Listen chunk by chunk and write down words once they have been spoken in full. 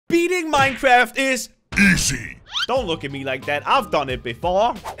Beating Minecraft is easy. Don't look at me like that. I've done it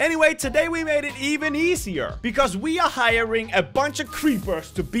before. Anyway, today we made it even easier because we are hiring a bunch of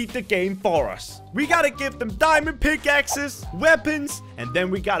creepers to beat the game for us. We gotta give them diamond pickaxes, weapons, and then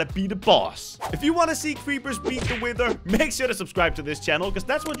we gotta beat the boss. If you want to see creepers beat the wither, make sure to subscribe to this channel because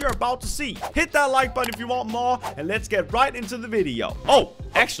that's what you're about to see. Hit that like button if you want more, and let's get right into the video. Oh,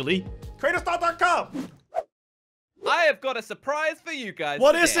 actually, Crainer.com. I have got a surprise for you guys.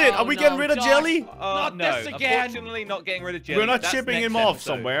 What is it? Are we getting rid of Jelly? Not this again. Unfortunately, not getting rid of Jelly. We're not shipping him off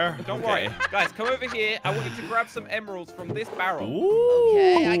somewhere. Don't worry. Guys, come over here. I want you to grab some emeralds from this barrel. Ooh.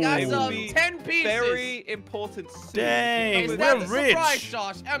 Okay, I got some 10 pieces. Very important soon. Dang, Is we're that the rich. surprise,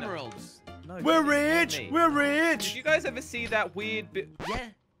 Josh? Emeralds. No, We're Jelly, rich. not me. We're Did rich. you guys ever see that weird bit?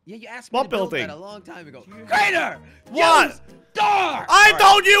 Yeah, you asked me What to build building? that a long time ago. Crainer! What? Star! I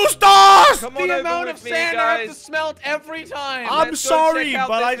don't use stars! Come on The over amount of with me, sand I have to guys. smelt every time. I'm Let's go sorry, check out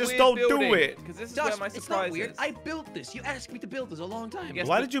but this I just weird don't do building, it. Because this is Josh, where my it's not surprise weird. is. I built this. You asked me to build this a long time Yes, ago.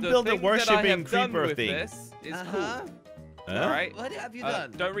 Why the- did you the build the thing that I worshipping have done creeper with thing? This is Uh-huh. Huh? All right. What have you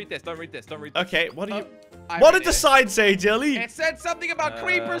done? Don't read this. Don't read this. Don't read this. Okay, what do you... I What read did the it. sign say, Jelly? It said something about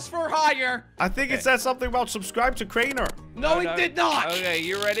creepers for hire. I think it said something about subscribe to Crainer. No, it did not. Okay,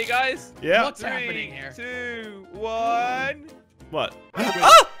 you ready, guys? Yeah. What's happening here? 3, 2, 1. What?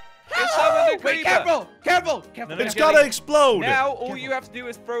 It's summoned the Wait, creeper. careful, careful, careful. No, It's Jelly. gotta explode. Now, all you have to do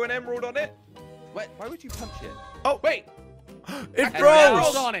is throw an emerald on it. What? Why would you punch it? Oh, Wait, it And emerald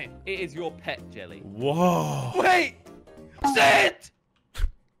froze. now- on it. It is your pet, Jelly. Whoa. Wait, sit,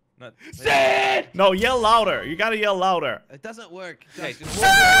 No, sit. No, yell louder. You gotta yell louder. It doesn't work. Okay, Josh. just walk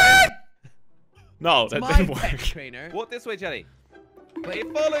this way. No, It's that my didn't pet work. trainer. Walk this way, Jelly. Wait.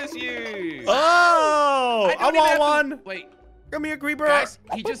 It follows you. Oh, don't I even have want to- one. Wait, Give me a creeper. guys,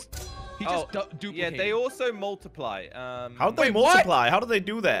 he just Oh, duplicated. Yeah, they also multiply. How do they Wait, what? multiply? How do they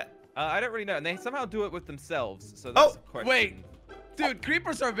do that? I don't really know, and they somehow do it with themselves. So Oh, that's a question. wait. Dude,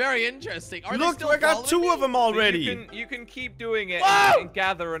 creepers are very interesting. Are they Look, still I got following 2 me? of them So already. You can keep doing it Whoa! and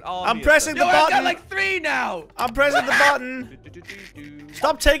gather an army. I'm of pressing them. the Yo, I've button. got like 3 now. I'm pressing the button.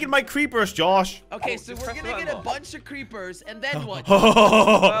 Stop taking my creepers, Josh. Okay, Oh, so just we're press gonna the get a button. bunch of creepers, and then what?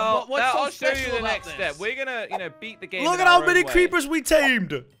 Well, What's so I'll show you special the about next this? step. We're gonna, beat the game. Look in at how our many own way. creepers we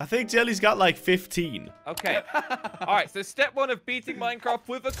tamed. I think Jelly's got like 15. Okay. All right. So step 1 of beating Minecraft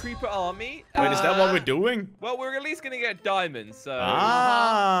with a creeper army. Wait, is that what we're doing? Well, we're at least gonna get diamonds. So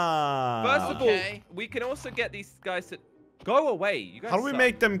Ah. first of Okay. all, we can also get these guys to go away. You guys How do we suck.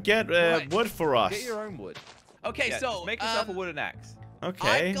 make them get Right. wood for us? Get your own wood. Okay, Yeah, so just make yourself a wooden axe.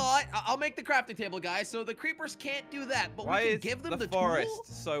 Okay. I'll make the crafting table, guys. So the creepers can't do that, but Why we can is give them the the forest tool.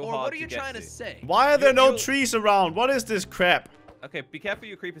 so or hard what are to you get trying to to? say? Why are there no you'll- trees around? What is this crap? Okay, be careful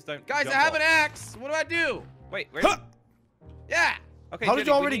your creepers don't. Guys, jump I have off. an axe. What do I do? Wait, wait. Huh. Yeah. Okay, How did Jenny,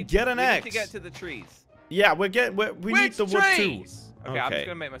 you we already need- get an we need axe? to get to the trees. Yeah, we need Which the wood too. trees? Okay, I'm Okay. just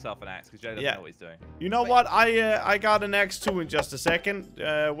gonna make myself an axe because Joe doesn't Yeah. know what he's doing. You know what? I got an axe too in just a second.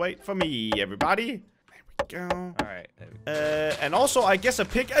 Wait for me, everybody. There we go. All right. There we go. And also, I guess a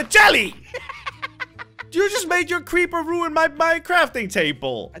Jelly! You just made your creeper ruin my crafting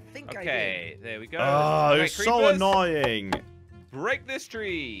table. I think I Okay, there we go. Oh, Okay, it's so creepers, annoying. Break this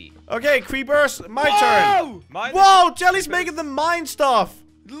tree. Okay, creepers, my turn. Whoa! Mine Whoa, Jelly's creepers. making them mine stuff.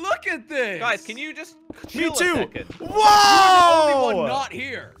 Look at this. Guys, can you just Me chill too. a second? Whoa! Only one not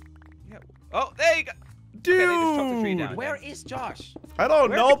here. Yeah. Oh, there you go. Dude. Okay, they just chopped the tree down. Where is Josh? I don't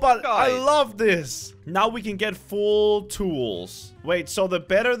Where know, are but these I guys? love this. Now we can get full tools. Wait, so the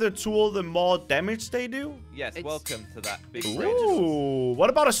better the tool, the more damage they do? Yes, It's- welcome to that big It's bridge. Ooh,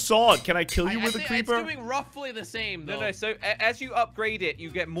 what about a sword? Can I kill you with a think creeper? It's doing roughly the same, though. No, so as you upgrade it, you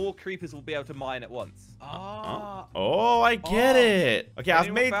get more creepers will be able to mine at once. Ah. Oh, I get Oh. it. Okay, I've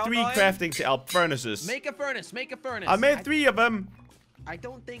Anyone made found 3 iron? crafting furnaces. Make a furnace. Make a furnace. I made 3 of them. I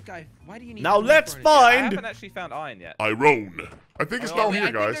don't think I. Why do you need? Now 3 let's furnaces? I find. haven't actually found iron yet. Iron. I think it's Oh, down Wait, here, I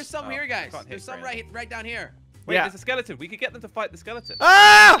think there's guys. some Oh, here, guys. can't hit There's some Crainer. right down here. Wait, Yeah. there's a skeleton. We could get them to fight the skeleton.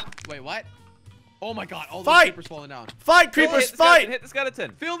 Ah! Wait, what? Oh my God! All Fight! the creepers falling down. Fight, Go, creepers, hit the skeleton, fight! Hit the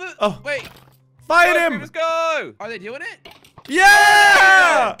skeleton. Feel the. Oh. Wait. Fight Go, him! creepers, go! Are they doing it?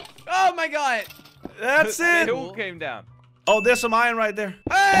 Yeah! Oh my God! That's They it. all came down. Oh, there's some iron right there.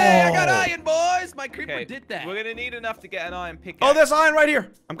 Hey, I got Oh. iron, boys. My creeper Okay, did that. we're gonna need enough to get an iron pickaxe. Oh, there's iron right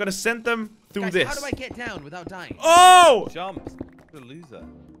here. I'm gonna send them through Guys, this. how do I get down without dying? Oh! Jump. The loser.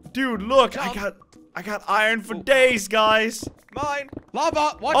 Dude, look. Jump. I got iron for days, guys. Mine.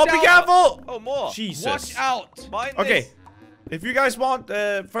 Lava! Watch Oh, out! be careful! Oh, more. Jesus. Watch out! Mine. Okay. This. If you guys want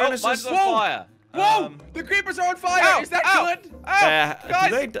Oh, furnaces, mine's on Whoa! fire. Whoa! The creepers are on fire! Ow, Is that ow, good? Ow, can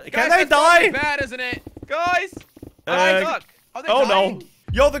guys, they Guys, die? that's bad, isn't it? guys. Uh, I suck. Are they Oh dying? no.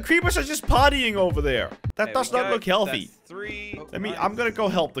 Yo, the creepers are just partying over there. That There does we not go. look healthy. That's 3. I'm gonna go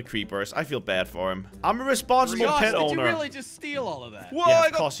help the creepers. I feel bad for him. I'm a responsible Josh, pet did owner. you really just steal all of that? Whoa, Yeah, of I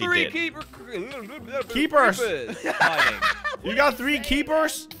got course he 3 did. keepers mining. You got 3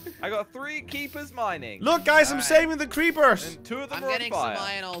 keepers? I got 3 keepers mining. Look, guys, I'm Alright. saving the creepers. And 2 of them I'm are on getting some fire.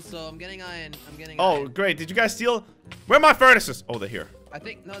 iron also. I'm getting iron. I'm getting Oh, iron. great. Did you guys steal? Where are my furnaces? Oh, they're here. I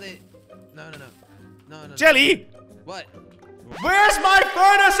think, no, they, no. Jelly, What? where's my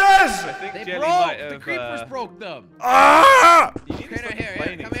I furnaces? think They Jelly broke. might The have, creepers broke them. Ah! You need to Crainer, stop here,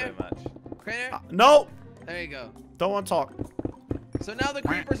 complaining come so here. much. Crainer, No, there you go. don't want to talk. So now the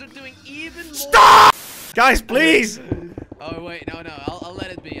creepers are doing even more. Stop! Guys, please. Oh, wait, no. I'll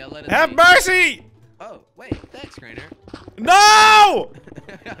let it be. I'll let it Have be. mercy. Oh, wait. Thanks, Crainer. No!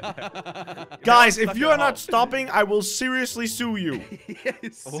 Guys, if stuck you in are a hole. not stopping, I will seriously sue you.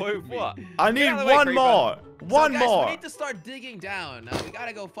 Yes. Wait, what? I need Get out of the way, one creeper. more. One so guys, more. we need to start digging down. We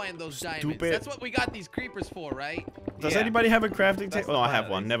gotta go find those diamonds. Stupid. That's what we got these creepers for, right? Does Yeah. anybody have a crafting That's table? the Oh, I plan, have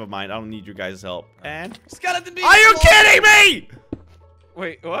at one. least. Never mind. I don't need you guys' help. And Skeleton beast. are you kidding me?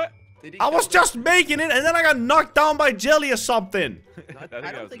 Wait, what? Did he I was kill just making it, and then I got knocked down by Jelly or something. them? I I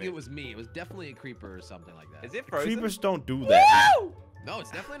think don't think me. it was me. It was definitely a creeper or something like that. Is it frozen? Creepers don't do that. Woo! No, it's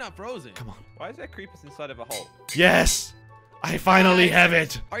definitely not frozen. Come on. Why is there creepers inside of a hole? Yes, I finally Guys, have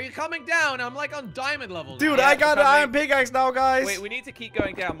it. Are you coming down? I'm like on diamond level. Dude, now. I got an coming. iron pickaxe now, guys. Wait, we need to keep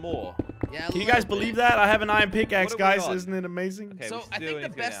going down more. Yeah, Can you guys believe that? I have an iron pickaxe, What have we guys. got? Isn't it amazing? Okay, So we I still think need the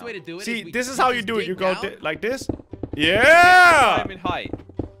to go best down. way to do it See, is this is how you just do it. dig You go down. like this. Yeah. Yeah. Diamond height.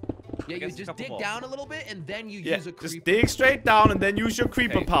 Yeah, you guess a just couple dig more. down a little bit and then you Yeah, use a creeper. just dig straight down and then use your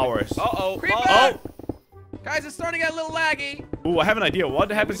creeper Okay. powers. Uh-oh. Creeper! Oh, Guys, it's starting to get a little laggy. ooh, I have an idea. What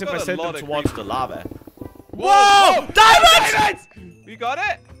happens we've if I got a send them lot of towards the creepers. lava? Whoa! Whoa! Diamonds! You got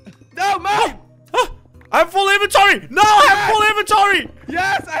it? No, move! I have full inventory! No, I have full inventory!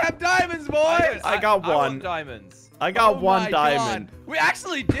 Yes, I have diamonds, boys! I got I one. want diamonds. I got Oh one my diamond. God. We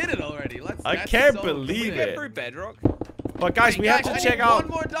actually did it already. I that's can't so believe quick. it. Through bedrock. But guys, Hey, we have guys, to I check need out. one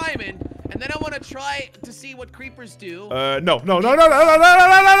more diamond, and then I want to try to see what creepers do. No. I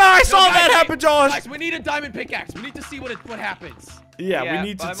saw guys, that hey, happen, Josh. Guys, we need a diamond pickaxe. We need to see what happens. Yeah, we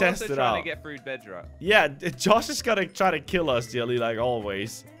need but to I'm test also it trying out. to get through bedrock. Yeah, Josh is gonna try to kill us, Jelly, like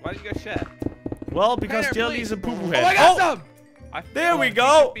always. Why don't you go share? Well, because Crainer, Jelly's please. a poo-poo Oh, head. I got some! I feel There we like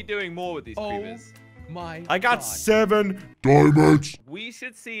go. should be doing more with these Oh. creepers. My I got God. 7 diamonds. We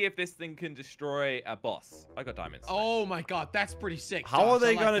should see if this thing can destroy a boss. I got diamonds. Oh my God, that's pretty sick. How Josh. are they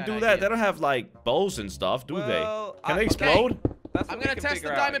I like gonna do that? idea. They don't have like bows and stuff, do Well, they? Can they okay. explode? That's what I'm we gonna can test the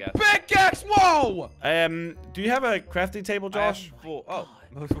figure out, I diamond guess. pickaxe. Whoa! Do you have a crafting table, I have Josh? 4. Oh,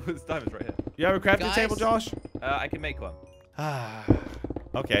 there's diamonds right here. You have a crafting Guys? table, Josh? I can make one.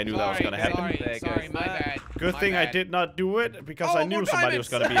 Okay, I knew that was gonna happen. Sorry, There sorry, goes my that. bad. Good my thing I bad. did not do it because Oh, I knew more somebody was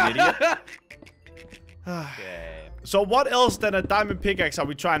gonna diamonds. be an idiot. Okay. So what else than a diamond pickaxe are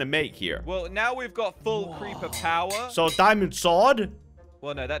we trying to make here? Well, now we've got full Whoa. creeper power. So diamond sword?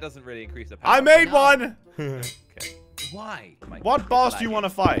 Well, no, that doesn't really increase the power. I made No. one! Okay. Why? What boss do you want to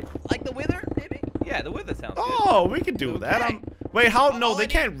fight? Like the wither, maybe? Yeah, the wither sounds Oh, we can do that. Okay. Wait, how? All No, I they need-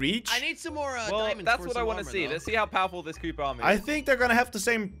 can't reach. I need some more good. Well, diamonds. that's for what I some want to armor, see. though. Let's see how powerful this creeper army is. I think they're gonna have the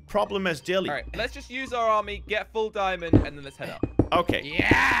same problem as Jelly. All right, let's just use our army, get full diamond, and then let's head up. Okay.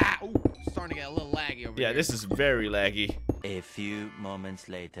 Yeah! Ooh, starting to get a little laggy over Yeah, here. this is very laggy. A few moments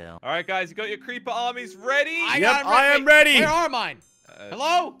later. All right, guys, you got your creeper armies ready? I Yep, got 'em I am ready. Where are mine?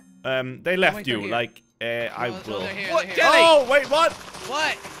 Hello? They left wait, you. they're here. Like, I No, will. they're here, What, they're Jelly? here. Oh, wait, what?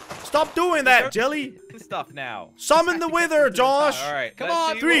 What? Stop doing that, Jelly. Stuff now. Summon the wither, Josh. All right, Come let's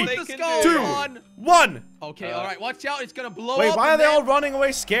on, see three, what put they the can skull do. 2, on. 1. Okay, all right, watch out. It's gonna blow Wait, up. why are and they all then- running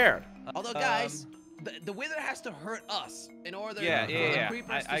away scared? Although, guys, the wither has to hurt us in order Yeah, for yeah, the yeah.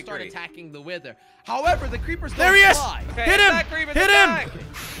 creepers I to start agree. attacking the wither. However, the creepers There don't he is. fly. Okay, Hit him! attack, creepers, Hit attack! him!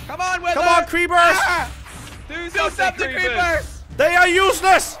 Come on, wither! Come on, creepers! Ah! Do Do something, creepers! They are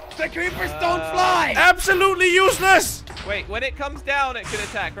useless! The creepers don't fly! Absolutely useless! Wait, when it comes down, it can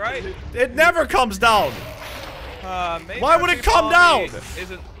attack, right? It never comes down. Maybe Why our would it creeper come army down?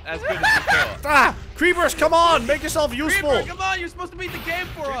 Isn't as good as we thought. Ah! Creepers, come on! Make yourself useful! Creeper, come on! You're supposed to beat the game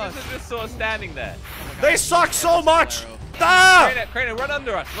for Creepers us! are just sort of standing there. They suck so much! Ah! Crainer, run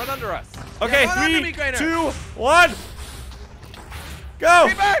under us, run under us. Okay, run under 3, me, Crainer. 2, 1. Go!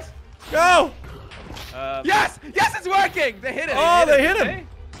 Creepers! Go! Yes! Yes, it's working! They hit it! Oh, they hit Okay. him!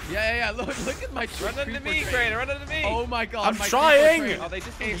 Yeah. Look at my Run under me, Crainer, run under me. Oh my God! I'm my trying. creeper train Oh, they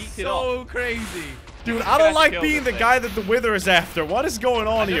just is yeeted off. so crazy. Dude, I don't Guys like killed being this the thing. guy that the wither is after. What is going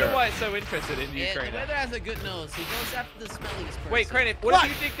I on don't know here? why it's so interested in you, Yeah, the Crainer. wither has a good nose. He goes after the smelliest person. Wait, Crainer, what What?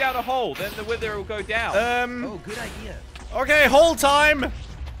 if you dig down a hole? Then the wither will go down. Oh, good idea. Okay, hold time.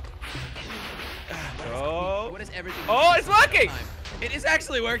 Oh. What is everything? Oh, it's working. It is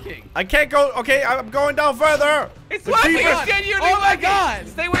actually working. I can't go. Okay, I'm going down further. It's The working. creepers- It's genuinely Oh my working. God.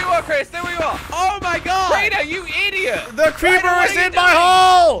 Stay where you are, Chris. Stay where you are. Oh my God. Crainer, you idiot. The creeper what is are you in my doing?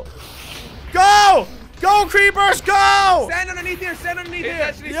 hole. Go! Go, creepers, go! Stand underneath here. Stand underneath It's here.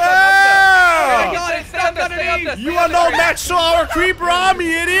 actually Yeah! Oh my God, it's Stay stuck under, stay underneath. under, You stay are under, no Crainer. match to our creeper army,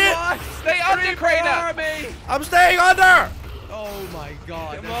 idiot! Stay under, Creeper Crainer. army. I'm staying under! Oh my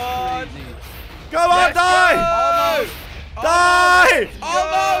God. Come That's on. crazy. Come on, Let's die! go. Die!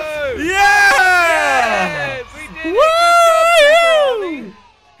 Almost. Yeah! Yes, we did it. Good job, Creeper Army. Woo!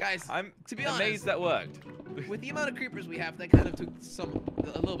 Guys, I'm to be amazed honest, that worked. with the amount of creepers we have, that kind of took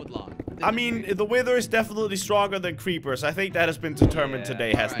a little bit long. I mean, the wither is definitely stronger than creepers. I think that has been determined Yeah.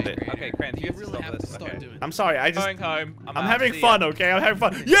 today, hasn't Alright, it? Crainer. Okay, Crainer, You really have to this. start Okay. doing I'm sorry, I just... Going home. I'm out. having See fun, ya. okay? I'm having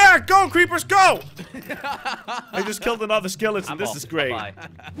fun. Yeah, go, creepers, go! I just killed another skeleton. I'm This off. is great.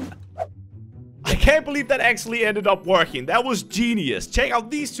 Bye-bye. I can't believe that actually ended up working. That was genius. Check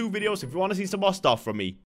out these two videos if you want to see some more stuff from me.